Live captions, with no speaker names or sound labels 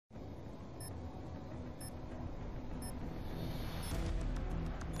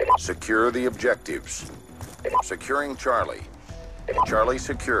Secure the objectives. Securing Charlie. Charlie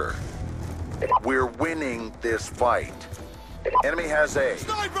secure. We're winning this fight. Enemy has A.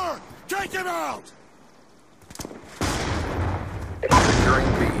 Sniper! Take him out! Securing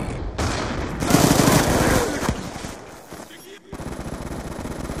B.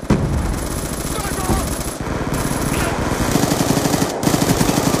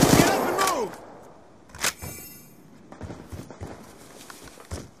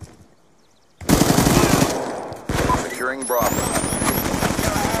 Securing Bravo.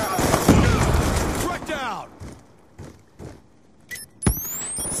 Track down!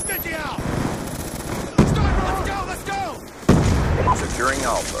 Sticky out! Sniper, let's go! Securing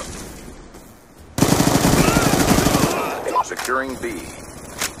Alpha. Securing B.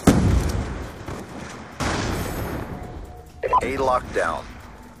 A lockdown.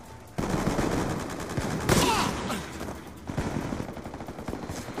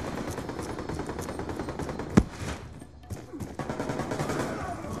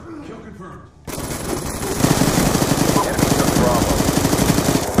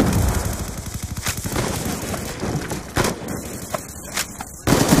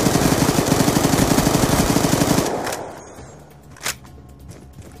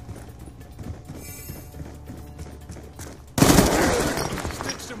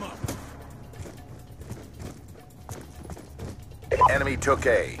 Enemy took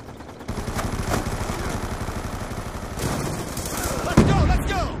A. Let's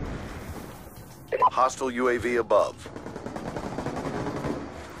go! Hostile UAV above.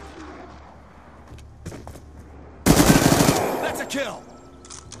 That's a kill!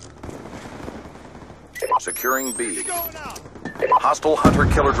 Securing B. Going out! Hostile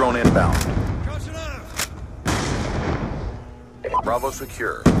hunter-killer drone inbound. Caution out! Bravo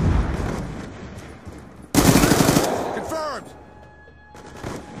secure. Confirmed!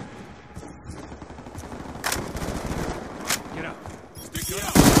 Get out! Stick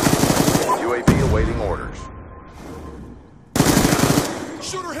out! UAV awaiting orders.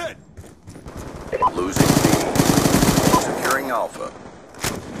 Shooter hit! Losing B. Securing Alpha.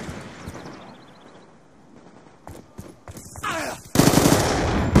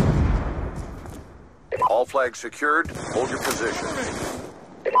 All flags secured. Hold your position.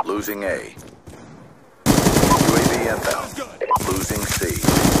 Losing A. UAV inbound. Losing C.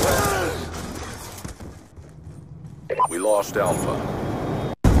 We lost Alpha.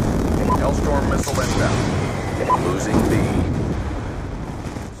 Hellstorm missile inbound. Losing B.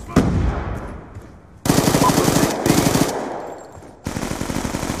 Losing B.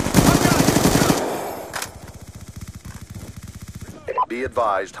 Be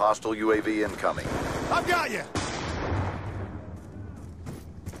advised, hostile UAV incoming. I've got you!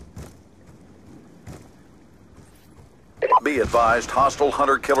 Be advised, hostile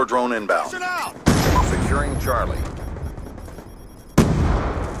hunter-killer drone inbound. Listen out! Securing Charlie.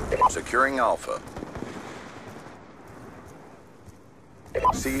 Securing Alpha.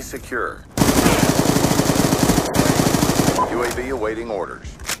 C secure. UAV awaiting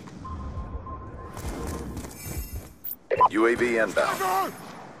orders. UAV inbound. Sniper!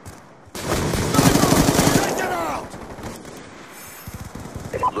 Take him out!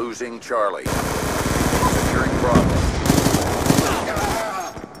 Losing Charlie. Securing Bravo.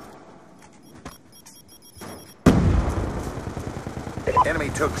 Enemy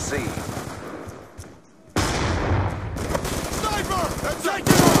took C. Sniper! Take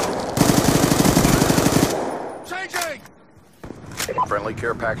him out! Changing! Friendly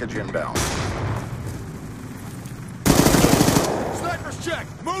care package inbound. Sniper's check!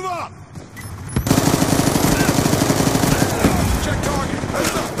 Move up! Check target!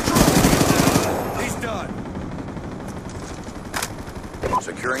 Heads up! Patrol! He's done!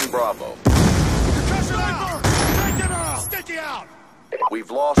 Securing Bravo. Sniper! Take him out! Sticky out!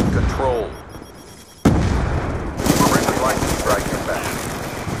 We've lost control. Friendly lightning strike inbound.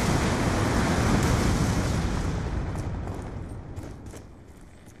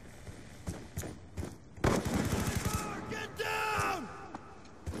 Get down!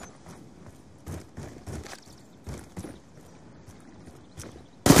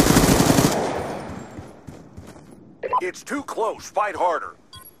 It's too close. Fight harder.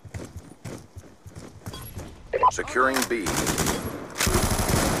 Securing B.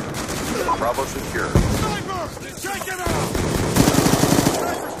 Bravo secure. Sniper! Take him out!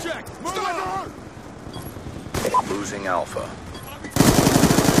 Sniper's check! Move out! Losing Alpha.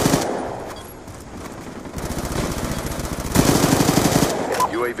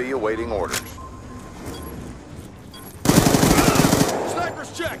 UAV awaiting orders.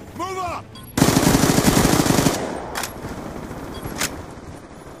 Sniper's check! Move up!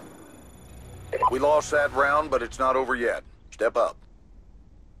 We lost that round, but it's not over yet. Step up.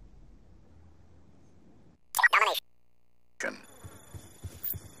 Domination.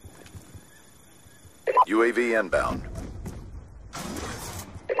 UAV inbound.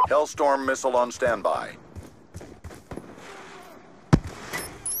 Hellstorm missile on standby.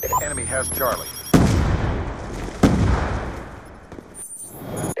 Enemy has Charlie.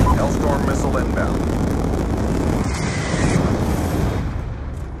 Hellstorm missile inbound.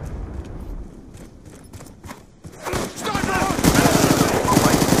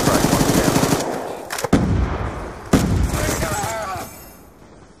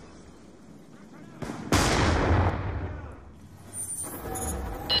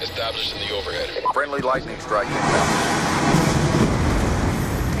 Established in the overhead. Friendly lightning strike inbound.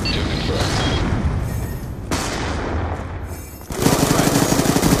 To confirm.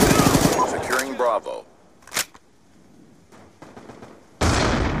 Securing Bravo.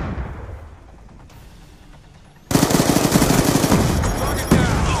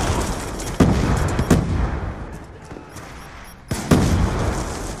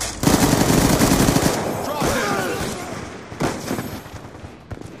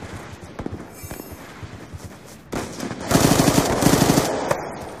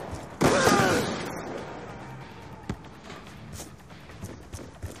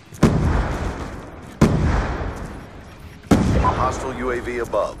 Hostile UAV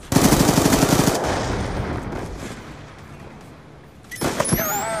above.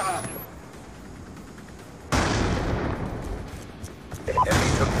 Enemy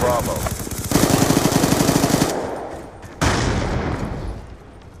took Bravo.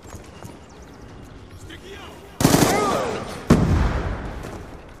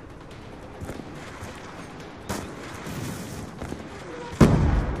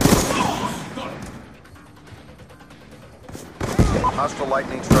 Hostile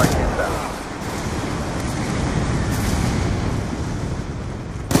lightning strike inbound.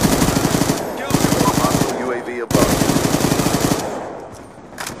 Hostile UAV above.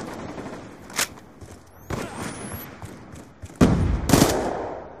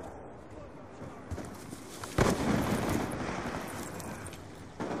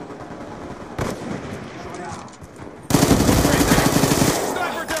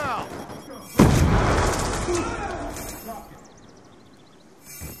 Sniper down!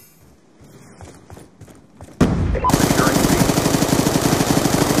 Securing B.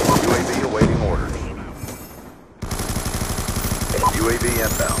 UAV awaiting orders. UAV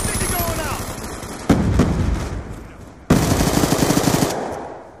inbound. Sticky going out!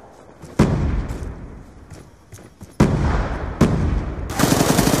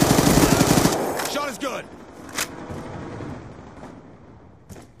 Shot is good.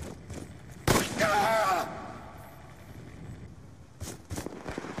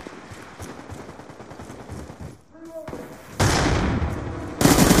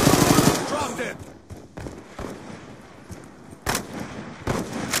 Dropped it.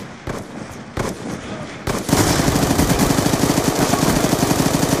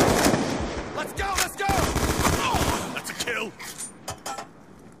 Let's go, let's go! Oh, that's a kill.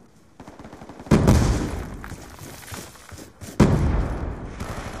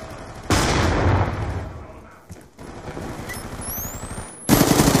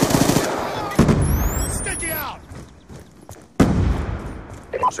 Sticky out!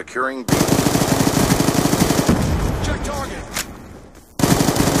 Securing B. Check target.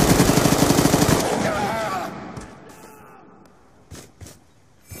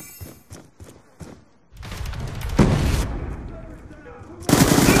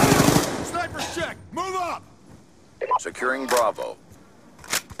 Sniper's check. Move up. Securing Bravo.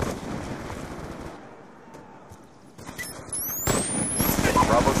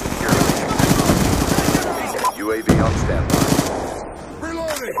 Bravo secure. UAV on standby.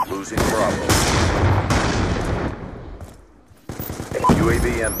 Reloading. Losing Bravo. UAV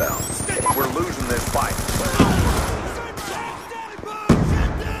inbound. We're losing this fight.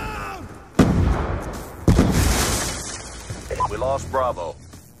 We lost Bravo.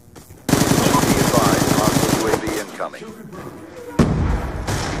 Be advised, hostile UAV incoming.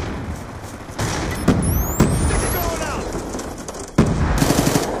 Sticky going out.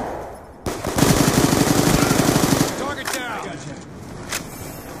 Target down.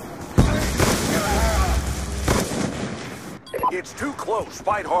 It's too close.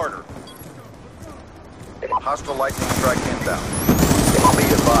 Fight harder. Hostile lightning strike inbound. Be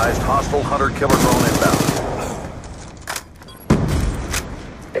advised, hostile hunter-killer drone inbound.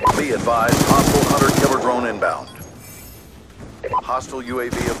 Be advised, hostile hunter-killer drone inbound. Hostile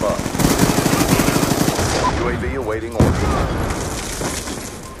UAV above. UAV awaiting orders.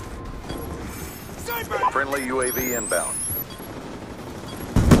 Flashbang! Friendly UAV inbound.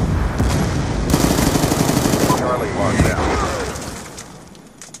 Charlie locked down.